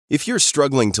If you're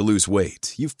struggling to lose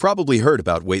weight, you've probably heard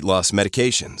about weight loss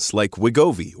medications like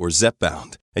Wegovy or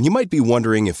Zepbound, and you might be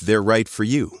wondering if they're right for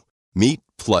you. Meet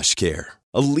PlushCare,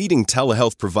 a leading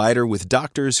telehealth provider with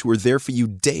doctors who are there for you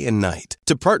day and night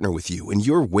to partner with you in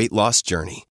your weight loss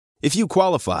journey. If you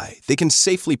qualify, they can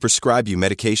safely prescribe you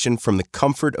medication from the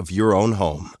comfort of your own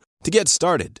home. To get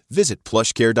started, visit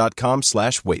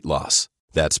plushcare.com/weightloss.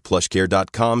 That's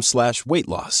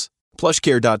plushcare.com/weightloss.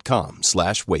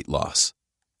 plushcare.com/weightloss.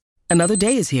 Another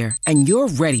day is here, and you're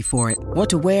ready for it. What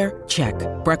to wear? Check.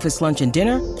 Breakfast, lunch, and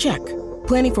dinner? Check.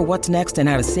 Planning for what's next and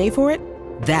how to save for it?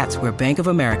 That's where Bank of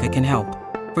America can help.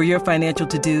 For your financial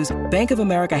to-dos, Bank of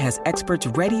America has experts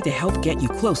ready to help get you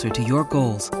closer to your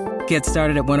goals. Get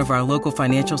started at one of our local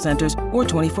financial centers or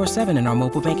 24/7 in our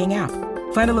mobile banking app.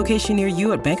 Find a location near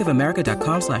you at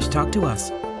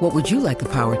bankofamerica.com/talktous. What would you like the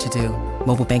power to do?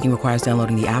 Mobile banking requires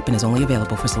downloading the app and is only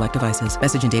available for select devices.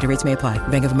 Message and data rates may apply.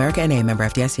 Bank of America NA, member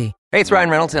FDIC. Hey, it's Ryan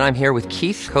Reynolds, and I'm here with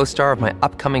Keith, co-star of my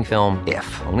upcoming film,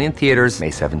 If, only in theaters May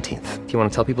 17th. Do you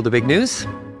want to tell people the big news?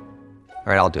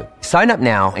 All right, I'll do it. Sign up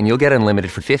now and you'll get unlimited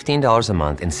for $15 a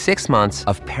month and 6 months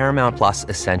of Paramount Plus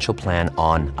Essential Plan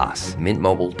on us.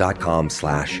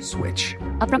 MintMobile.com/switch.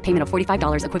 Upfront payment of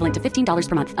 $45 equivalent to $15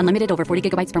 per month. Unlimited over 40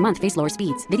 gigabytes per month. Face lower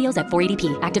speeds. Videos at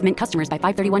 480p. Active Mint customers by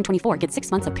 531.24 get 6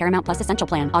 months of Paramount Plus Essential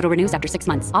Plan. Auto renews after 6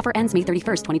 months. Offer ends May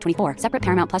 31st, 2024. Separate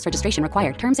Paramount Plus registration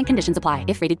required. Terms and conditions apply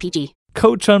if rated PG.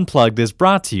 Coach Unplugged is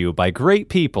brought to you by great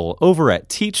people over at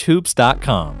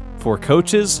TeachHoops.com. For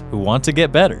coaches who want to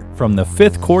get better. From the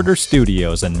Fifth Quarter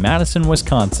Studios in Madison,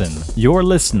 Wisconsin, you're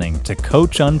listening to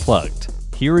Coach Unplugged.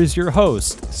 Here is your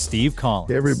host, Steve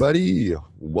Collins. Hey, everybody.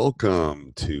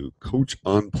 Welcome to Coach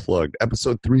Unplugged,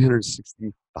 episode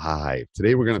 365.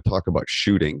 Today, we're going to talk about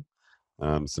shooting,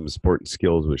 some important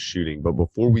skills with shooting. But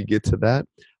before we get to that,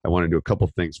 I want to do a couple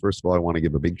things. First of all, I want to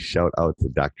give a big shout out to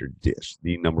Dr. Dish,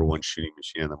 the #1 shooting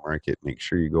machine on the market. Make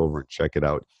sure you go over and check it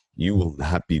out. You will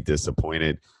not be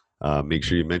disappointed. Make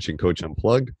sure you mention Coach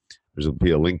Unplugged. There'll be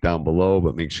a link down below,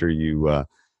 but make sure you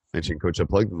mention Coach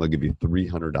Unplugged, and they'll give you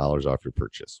 $300 off your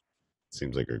purchase.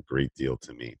 Seems like a great deal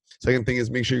to me. Second thing is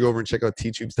make sure you go over and check out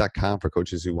teachhoops.com for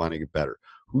coaches who want to get better.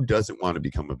 Who doesn't want to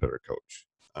become a better coach?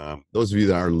 Those of you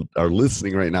that are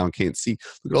listening right now and can't see,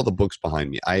 look at all the books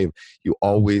behind me. You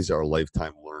always are a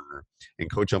lifetime learner, and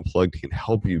Coach Unplugged can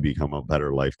help you become a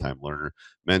better lifetime learner.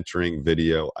 Mentoring,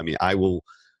 video. I mean, I will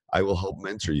help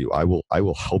mentor you. I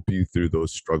will help you through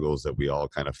those struggles that we all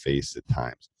kind of face at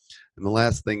times. And the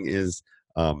last thing is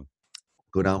go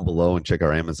down below and check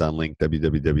our Amazon link,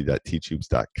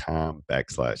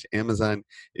 www.teachhoops.com/Amazon.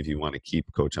 If you want to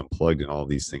keep Coach Unplugged and all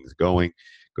these things going,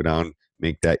 go down,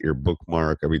 make that your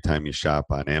bookmark every time you shop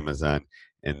on Amazon,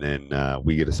 and then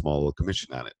we get a small little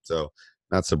commission on it. So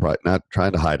not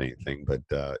trying to hide anything, but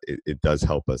it does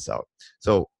help us out.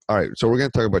 So, all right, so we're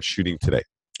going to talk about shooting today.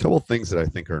 A couple of things that I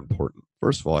think are important.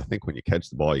 First of all, I think when you catch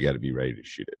the ball, you got to be ready to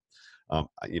shoot it.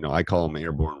 I call them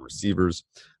airborne receivers.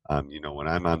 When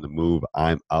I'm on the move,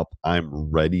 I'm up, I'm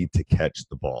ready to catch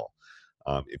the ball.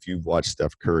 If you've watched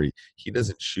Steph Curry, he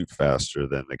doesn't shoot faster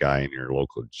than the guy in your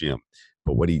local gym.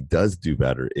 But what he does do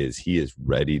better is he is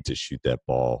ready to shoot that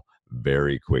ball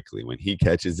very quickly. When he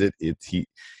catches it,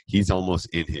 he's almost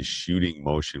in his shooting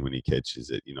motion when he catches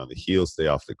it. The heels stay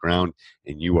off the ground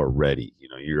and you are ready.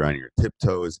 You're on your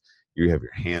tiptoes, you have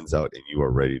your hands out, and you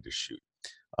are ready to shoot.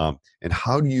 And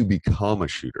how do you become a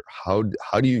shooter? How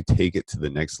do you take it to the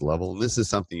next level? And this is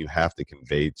something you have to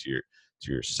convey to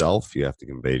yourself. You have to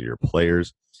convey to your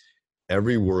players.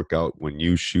 Every workout when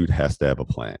you shoot has to have a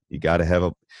plan. You got to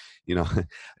have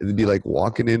it'd be like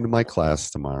walking into my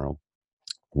class tomorrow,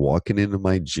 walking into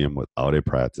my gym without a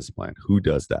practice plan. Who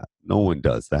does that? No one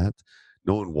does that.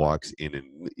 No one walks in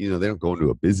and, they don't go into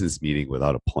a business meeting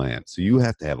without a plan. So you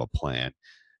have to have a plan.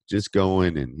 Just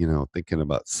going and, thinking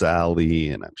about Sally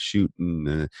and I'm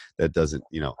shooting, that doesn't,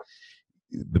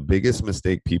 the biggest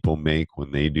mistake people make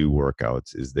when they do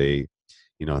workouts is they,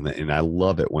 and I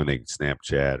love it when they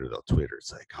Snapchat or they'll Twitter.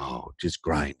 It's like, oh, just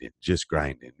grinding.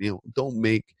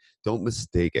 Don't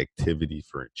mistake activity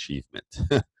for achievement.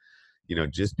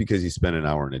 Just because you spend an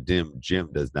hour in a gym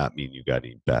does not mean you got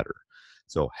any better.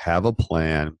 So have a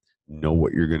plan, know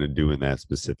what you're going to do in that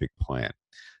specific plan.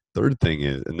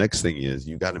 The next thing is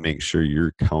you got to make sure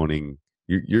you're counting,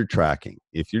 you're tracking.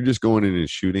 If you're just going in and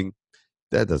shooting,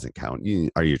 that doesn't count.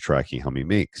 Are you tracking how many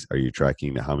makes? Are you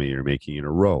tracking how many you're making in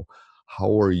a row?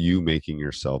 How are you making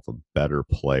yourself a better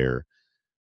player?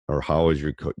 Or how is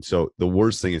your coach? So the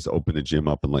worst thing is to open the gym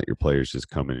up and let your players just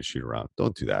come in and shoot around.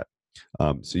 Don't do that.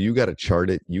 So you got to chart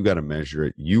it. You got to measure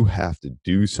it. You have to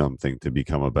do something to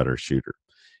become a better shooter.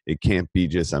 It can't be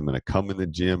just, I'm going to come in the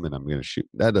gym and I'm going to shoot.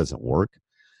 That doesn't work.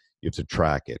 You have to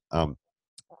track it.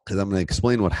 Because I'm going to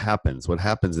explain what happens. What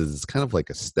happens is it's kind of like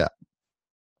a step.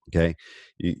 Okay,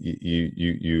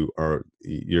 you're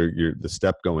the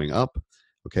step going up.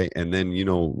 Okay, and then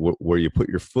where you put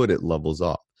your foot, it levels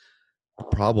off. The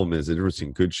problem is the difference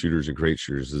between good shooters and great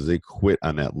shooters is they quit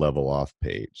on that level off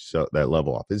page. So that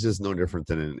level off is just no different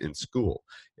than in school.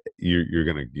 You're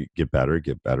going to get better,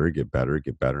 and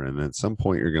then at some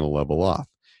point you're going to level off.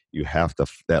 You have to.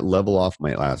 That level off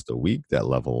might last a week. That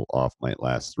level off might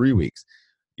last 3 weeks.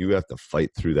 You have to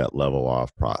fight through that level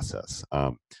off process.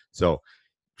 So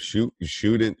shoot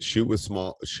in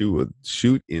small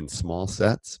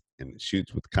sets and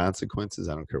shoot with consequences.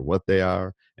 I don't care what they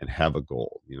are, and have a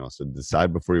goal. So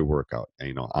decide before your workout.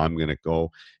 I'm going to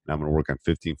go and I'm going to work on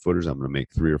 15 footers. I'm going to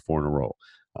make 3 or 4 in a row.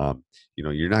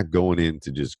 You're not going in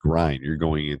to just grind. You're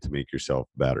going in to make yourself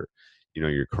better.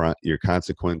 Your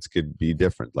consequence could be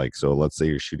different. Like, so let's say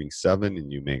you're shooting 7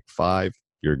 and you make 5.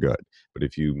 You're good. But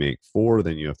if you make 4,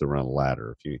 then you have to run a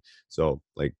ladder.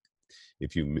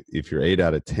 If you're 8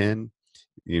 out of 10,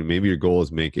 maybe your goal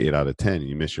is make 8 out of 10 and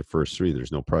you miss your first 3,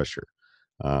 there's no pressure.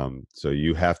 So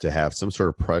you have to have some sort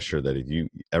of pressure that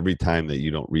every time that you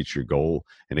don't reach your goal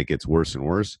and it gets worse and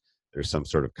worse, there's some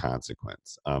sort of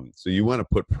consequence. So you want to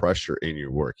put pressure in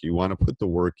your work. You want to put the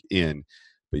work in,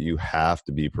 but you have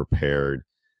to be prepared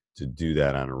to do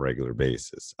that on a regular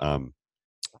basis.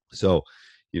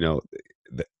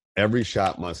 Every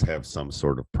shot must have some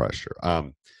sort of pressure.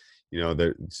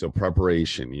 So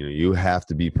preparation, you have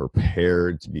to be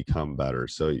prepared to become better.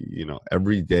 So,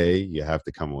 every day you have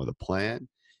to come up with a plan.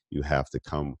 You have to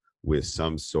come with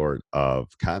some sort of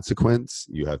consequence.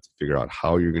 You have to figure out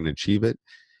how you're going to achieve it.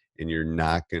 And you're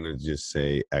not going to just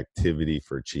say activity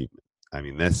for achievement. I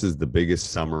mean, this is the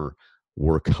biggest summer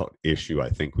workout issue I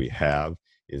think we have.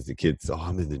 Is the kids,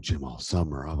 I'm in the gym all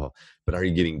summer. But are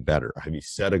you getting better? Have you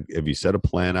set a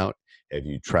plan out? Have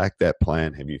you tracked that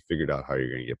plan? Have you figured out how you're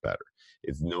going to get better?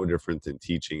 It's no different than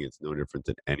teaching. It's no different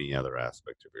than any other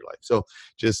aspect of your life. So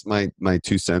just my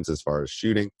 2 cents as far as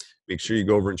shooting. Make sure you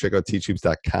go over and check out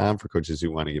teachhoops.com for coaches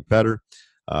who want to get better.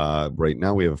 Right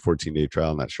now we have a 14-day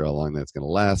trial. I'm not sure how long that's going to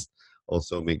last.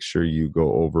 Also, make sure you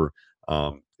go over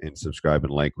and subscribe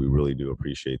and like. We really do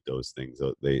appreciate those things.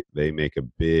 They make a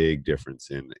big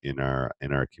difference in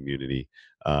our community.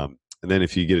 And then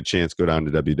if you get a chance, go down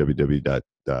to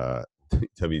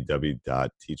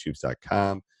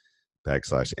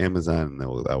www.teachhoops.com/Amazon, and that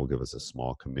will give us a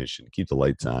small commission. Keep the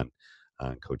lights on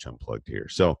Coach Unplugged here.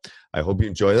 So I hope you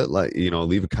enjoy it.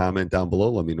 Leave a comment down below.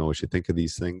 Let me know what you think of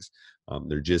these things.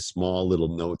 They're just small little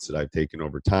notes that I've taken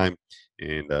over time,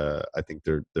 and I think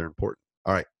they're important.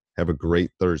 All right. Have a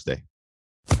great Thursday.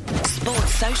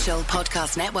 Sports Social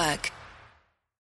Podcast Network.